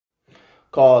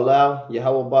Call aloud,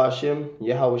 Yahweh Ba'ashem,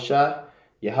 Yahweh Shai,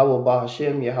 Yahweh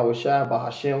Ba'ashem, Yahweh Shai,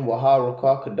 Ba'ashem, Wahar,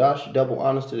 Rakah, Kadash. Double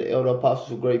honors to the elder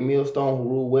apostles of Great Millstone who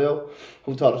rule well,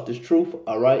 who taught us this truth.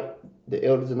 All right, the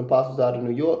elders and apostles out of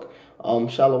New York.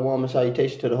 Shalom and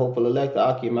salutation to the hopeful elect, the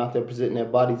ahchyam out there presenting their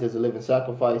bodies as a living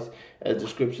sacrifice, as the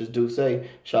scriptures do say.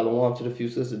 Shalom to the few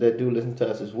sisters that do listen to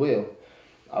us as well.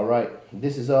 All right,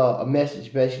 this is a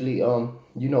message basically,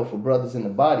 for brothers in the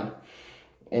body,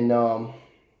 and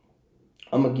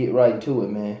I'm gonna get right into it,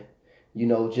 man.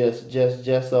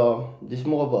 Just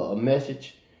more of a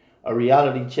message, a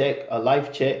reality check, a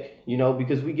life check,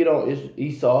 because we get on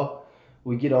Esau,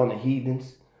 we get on the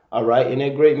heathens, all right, and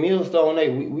that Great Millstone,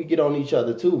 we get on each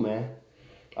other too, man.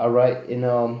 All right, and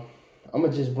I'm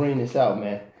gonna just bring this out,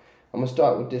 man. I'm gonna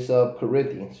start with this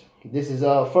Corinthians. This is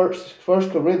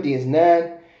First Corinthians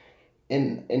 9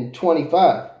 and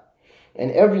 25. And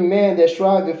every man that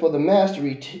striveth for the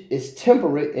mastery is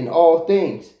temperate in all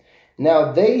things.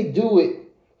 Now they do it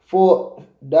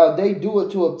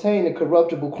to obtain a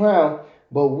corruptible crown,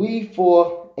 but we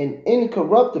for an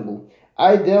incorruptible.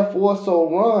 I therefore so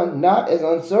run, not as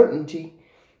uncertainty,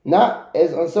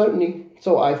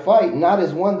 so I fight, not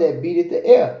as one that beateth the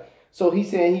air. So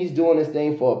he's saying he's doing this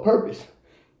thing for a purpose.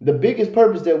 The biggest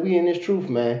purpose that we in this truth,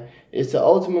 man, is to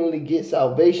ultimately get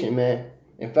salvation, man,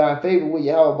 and find favor with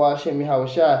Yahweh Ba'ashem, Yahweh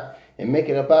Shai, and make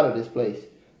it up out of this place.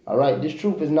 All right, this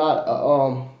truth is not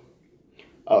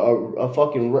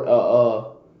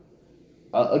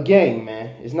a game,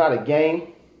 man. It's not a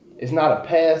game. It's not a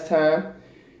pastime.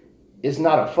 It's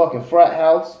not a fucking frat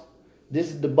house. This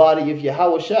is the body of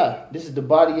Yahweh Shai. This is the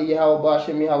body of Yahweh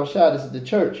Ba'ashem, Yahweh Shai. This is the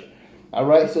church. All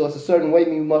right, so it's a certain way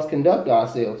we must conduct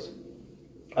ourselves.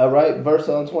 All right, verse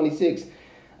 26.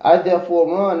 I therefore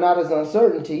run not as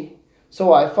uncertainty,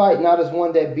 so I fight not as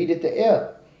one that beateth the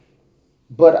air,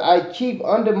 but I keep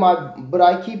under my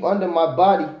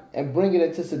body and bring it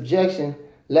into subjection,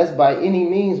 lest by any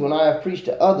means, when I have preached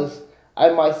to others, I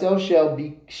myself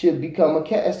should become a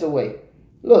castaway.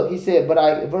 Look, he said,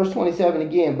 verse 27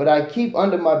 again, but I keep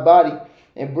under my body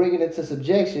and bring it into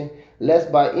subjection, lest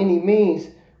by any means,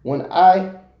 when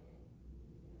I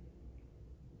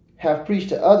have preached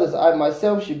to others, I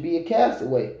myself should be a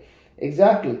castaway.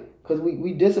 Exactly. Because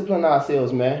we discipline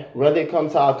ourselves, man. Whether it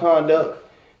comes to our conduct,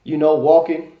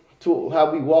 walking to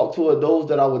how we walk toward those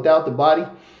that are without the body,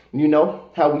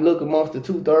 how we look amongst the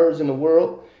 2/3 in the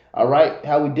world, all right,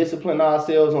 how we discipline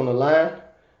ourselves on the line,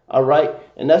 all right,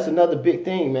 and that's another big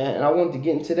thing, man, and I wanted to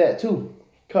get into that too,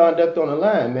 conduct on the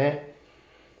line, man.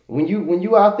 When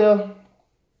you out there,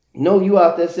 you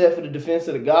out there set for the defense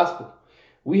of the gospel.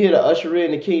 We here to usher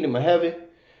in the kingdom of heaven.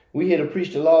 We here to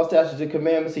preach the law, statutes, and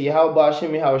commandments of Yahweh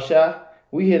Ba'ashem, Yahweh Shai.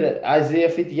 We here to Isaiah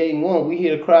 58:1. We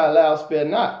here to cry aloud, spare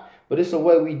not. But it's the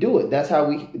way we do it. That's how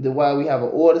why we have an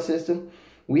order system.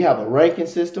 We have a ranking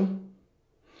system.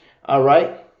 All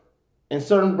right. And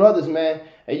certain brothers, man,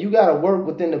 and you got to work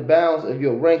within the bounds of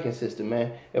your ranking system,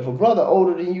 man. If a brother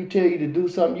older than you tell you to do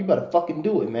something, you better fucking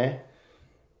do it, man.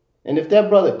 And if that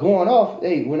brother going off,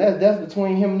 hey, when that's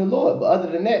between him and the Lord. But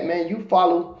other than that, man, you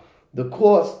follow the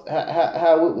course,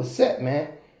 how it was set, man.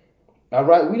 All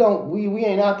right, we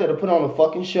ain't out there to put on a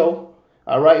fucking show.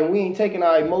 All right, and we ain't taking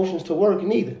our emotions to work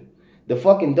neither. The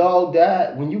fucking dog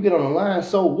died. When you get on the line,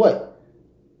 so what?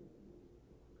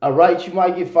 All right, you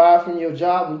might get fired from your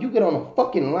job. When you get on the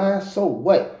fucking line, so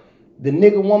what? The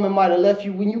nigga woman might have left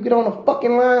you. When you get on the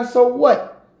fucking line, so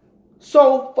what?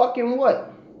 So fucking what?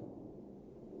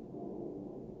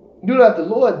 You let the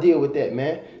Lord deal with that,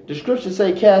 man. The scriptures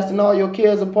say, casting all your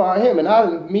cares upon him. And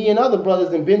me and other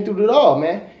brothers have been through it all,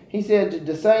 man. He said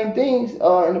the same things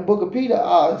in the book of Peter.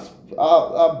 I'm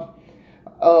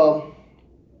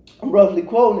roughly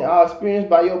quoting, are experienced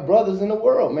by your brothers in the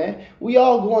world, man. We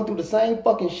all going through the same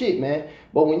fucking shit, man.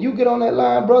 But when you get on that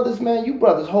line, brothers, man, you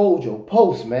brothers hold your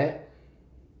post, man.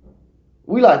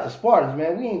 We like the Spartans,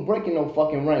 man. We ain't breaking no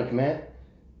fucking rank, man.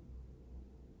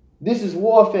 This is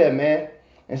warfare, man.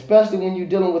 Especially when you're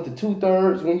dealing with the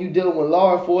 2/3, when you're dealing with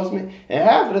law enforcement. And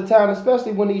half of the time,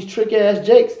 especially when these trick-ass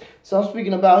jakes, so I'm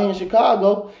speaking about here in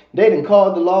Chicago, they done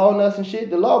called the law on us and shit.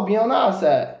 The law be on our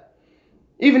side.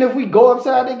 Even if we go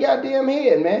upside their goddamn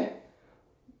head, man.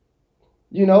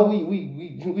 We don't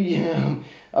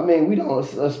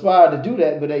aspire to do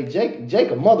that, but hey,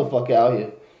 Jake a motherfucker out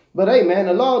here. But hey, man,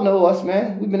 the law know us,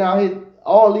 man. We've been out here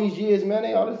all these years, man.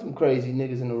 They all there's some crazy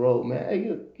niggas in the road, man.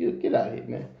 Hey, get out of here,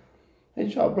 man. Hey,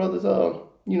 y'all brothers,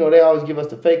 they always give us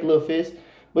the fake little fist.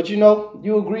 But,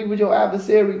 you agree with your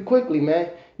adversary quickly,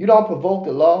 man. You don't provoke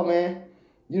the law, man.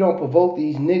 You don't provoke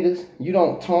these niggas. You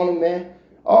don't taunt them, man.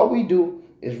 All we do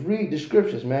is read the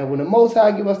scriptures, man. When the Most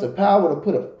High give us the power to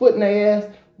put a foot in their ass,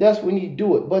 that's when you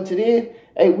do it. But to then,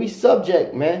 hey, we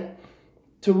subject, man,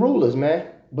 to rulers, man.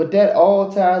 But that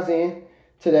all ties in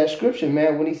to that scripture,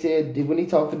 man, when he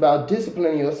talked about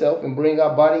disciplining yourself and bring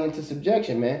our body into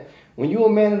subjection, man. When you're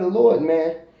a man of the Lord,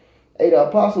 man, hey, the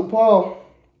Apostle Paul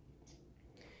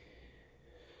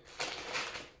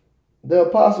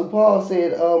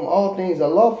said, all things are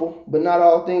lawful, but not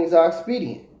all things are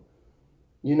expedient.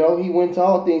 You know, he went to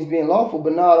all things being lawful,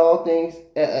 but not all things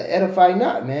edify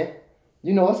not, man.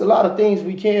 You know, it's a lot of things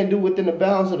we can do within the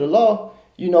bounds of the law,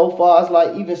 you know, far as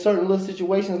like even certain little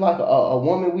situations like a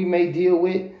woman we may deal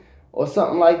with or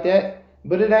something like that.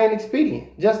 But it ain't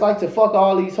expedient. Just like to fuck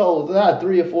all these hoes, I had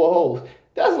 3 or 4 hoes.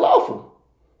 That's lawful.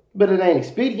 But it ain't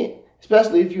expedient.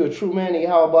 Especially if you're a true man,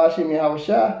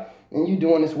 ahchyam, and you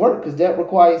doing this work, because that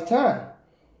requires time.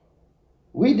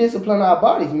 We discipline our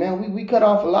bodies, man. We cut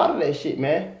off a lot of that shit,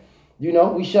 man. You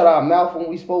know, we shut our mouth when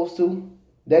we supposed to.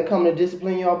 That come to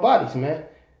discipline your bodies, man.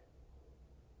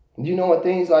 You know, and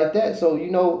things like that. So, you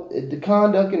know, the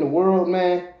conduct in the world,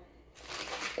 man,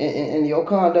 and your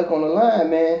conduct on the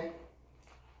line, man,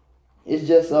 it's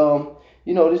just,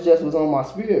 you know, this just was on my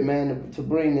spirit, man, to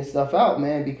bring this stuff out,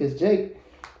 man, because Jake,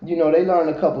 you know, they learn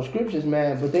a couple scriptures,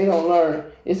 man, but they don't learn,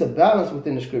 it's a balance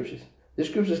within the scriptures. The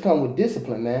scriptures come with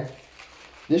discipline, man.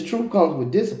 This truth comes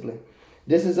with discipline.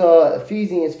 This is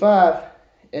Ephesians 5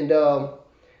 and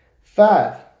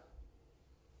 5.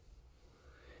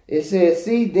 It says,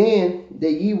 see then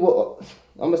that ye will,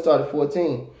 I'm going to start at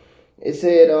 14. It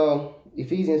said,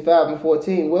 Ephesians 5 and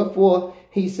 14, wherefore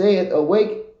he saith,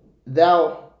 awake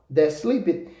thou that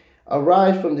sleepeth,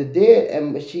 arise from the dead,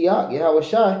 and Mashiach,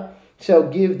 Yahushua, shall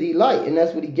give thee light. And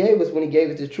that's what he gave us when he gave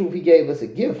us the truth. He gave us a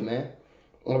gift, man.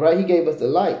 All right, he gave us the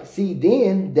light. See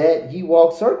then that ye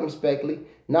walk circumspectly,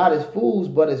 not as fools,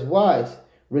 but as wise,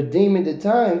 redeeming the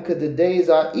time, because the days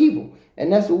are evil.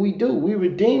 And that's what we do. We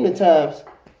redeem the times,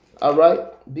 all right,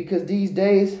 because these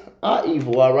days are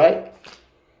evil, all right.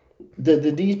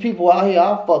 These people out here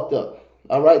are fucked up,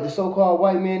 all right. The so-called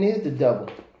white man is the devil.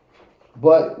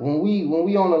 But when we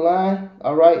on the line,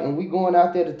 all right, and we going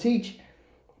out there to teach,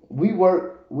 we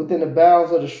work within the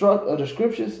bounds of the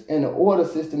scriptures and the order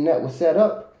system that was set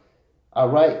up, all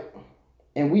right?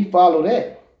 And we follow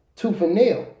that tooth and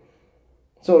nail,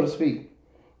 so to speak.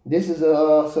 This is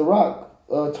Sirach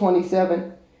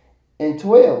 27 and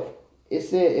 12. It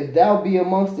said, if thou be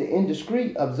amongst the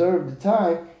indiscreet, observe the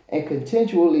time, and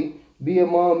continually be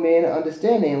among men of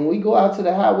understanding. And when we go out to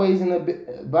the highways and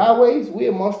the byways, we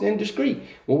amongst the indiscreet.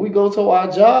 When we go to our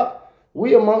job,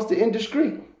 we amongst the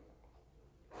indiscreet.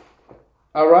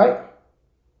 All right?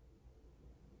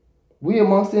 We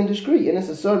amongst the indiscreet. And it's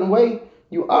a certain way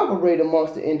you operate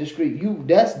amongst the indiscreet.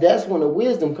 That's when the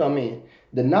wisdom come in.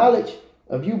 The knowledge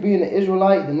of you being an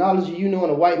Israelite, the knowledge of you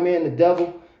knowing a white man, the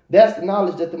devil, that's the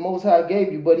knowledge that the Most High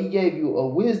gave you. But he gave you a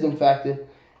wisdom factor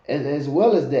as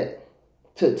well as that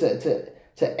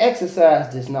to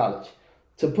exercise this knowledge,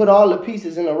 to put all the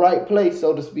pieces in the right place,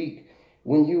 so to speak,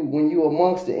 when you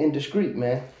amongst the indiscreet,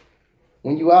 man.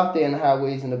 When you out there in the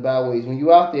highways and the byways, when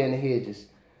you out there in the hedges,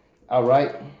 all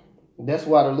right? That's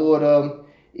why the Lord,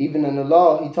 even in the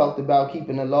law, he talked about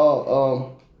keeping the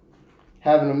law,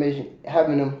 having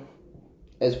them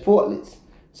as fortlets,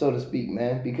 so to speak,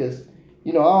 man. Because,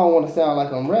 you know, I don't want to sound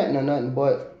like I'm ranting or nothing,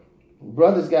 but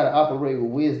brothers got to operate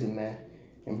with wisdom, man.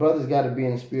 And brothers got to be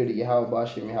in the spirit of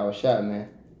Yahushua, man.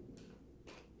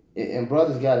 And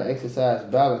brothers got to exercise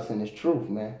balance in this truth,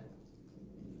 man.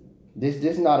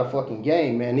 This not a fucking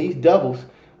game, man. These devils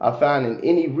are finding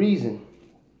any reason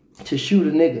to shoot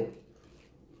a nigga.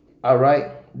 All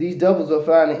right? These devils are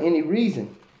finding any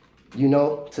reason, you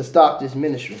know, to stop this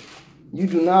ministry. You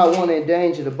do not want to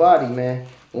endanger the body, man,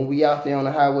 when we out there on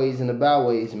the highways and the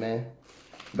byways, man.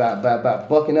 By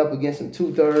bucking up against some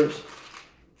 2/3.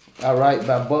 All right?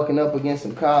 By bucking up against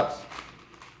some cops.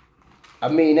 I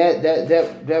mean,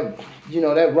 that you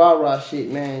know, that rah-rah shit,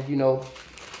 man, you know,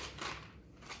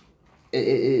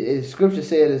 Scripture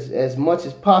said as much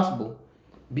as possible,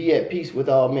 be at peace with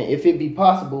all men. If it be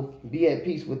possible, be at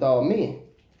peace with all men.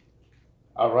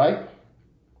 All right?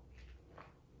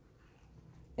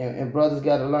 And brothers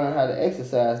got to learn how to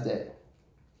exercise that.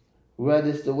 Whether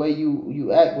it's the way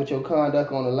you act with your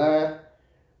conduct on the line,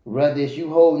 whether it's you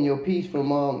holding your peace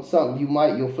from something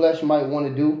your flesh might want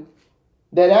to do,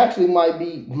 that actually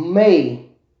may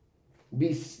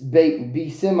be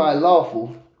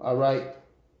semi-lawful, all right?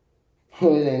 It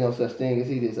ain't no such thing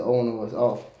as either it's on or it's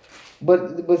off.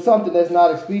 But something that's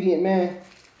not expedient, man,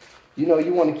 you know,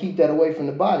 you want to keep that away from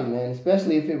the body, man,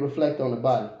 especially if it reflects on the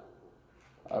body.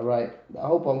 All right? I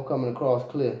hope I'm coming across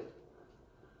clear.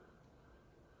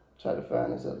 Try to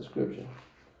find this other scripture.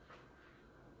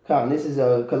 This is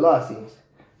Colossians.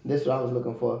 This is what I was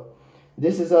looking for.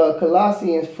 This is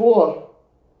Colossians 4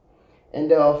 and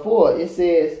 4. It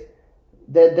says,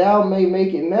 that thou may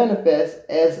make it manifest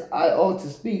as I ought to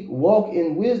speak, walk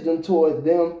in wisdom toward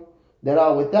them that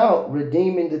are without,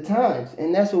 redeeming the times.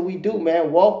 And that's what we do,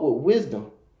 man. Walk with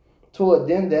wisdom toward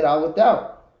them that are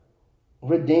without,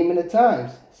 redeeming the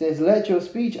times. It says, let your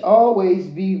speech always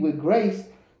be with grace,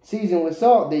 seasoned with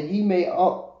salt, that ye may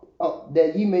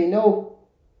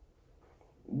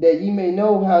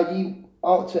know how ye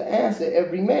ought to answer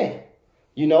every man.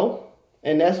 You know?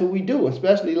 And that's what we do,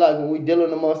 especially like when we're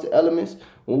dealing amongst the elements,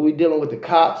 when we're dealing with the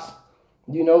cops.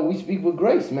 You know, we speak with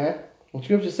grace, man. The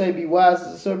scriptures say, be wise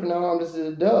as a serpent and harmless as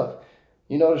a dove.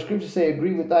 You know, the scriptures say,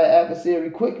 agree with thy adversary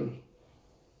quickly.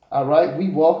 All right, we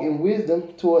walk in wisdom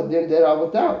toward them that are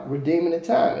without, redeeming the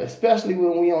time, especially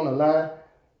when we on the line.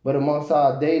 But amongst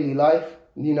our daily life,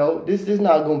 you know, this is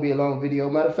not going to be a long video.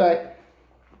 Matter of fact,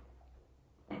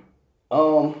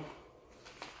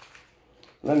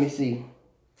 let me see.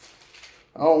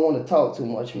 I don't want to talk too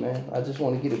much, man. I just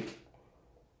want to get a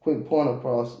quick point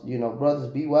across. You know, brothers,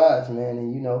 be wise, man,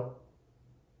 and, you know,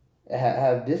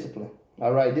 have discipline.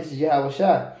 All right, this is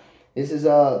Yahushua. This is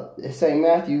St.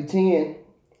 Matthew 10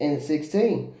 and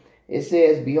 16. It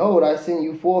says, behold, I send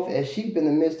you forth as sheep in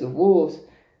the midst of wolves.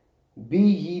 Be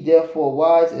ye therefore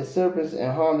wise as serpents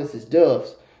and harmless as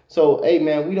doves. So, hey,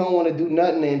 man, we don't want to do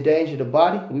nothing to endanger the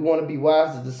body. We want to be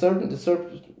wise as the serpent. The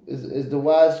serpent is the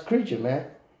wise creature, man.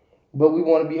 But we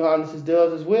want to be harmless as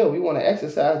doves as well. We want to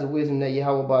exercise the wisdom that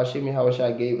Yahweh Ba'ashim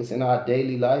Yahushua gave us in our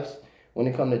daily lives when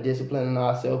it comes to disciplining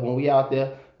ourselves. When we out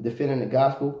there defending the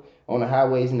gospel on the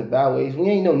highways and the byways, we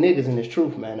ain't no niggas in this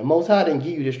truth, man. The Most High didn't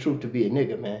give you this truth to be a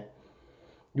nigga, man.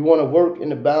 You want to work in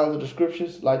the bounds of the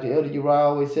scriptures, like the Elder Uriah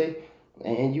always say,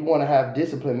 and you want to have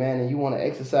discipline, man, and you want to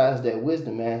exercise that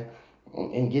wisdom, man,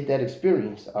 and get that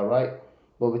experience, all right?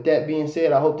 But with that being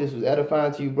said, I hope this was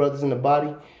edifying to you brothers in the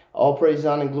body. All praise,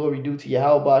 honor, and glory due to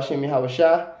Yahweh Ba'ashim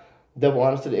Yahushua. Double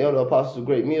honors to the elder apostles of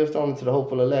Great Millstone and to the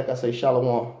hopeful elect. I say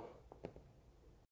shalom.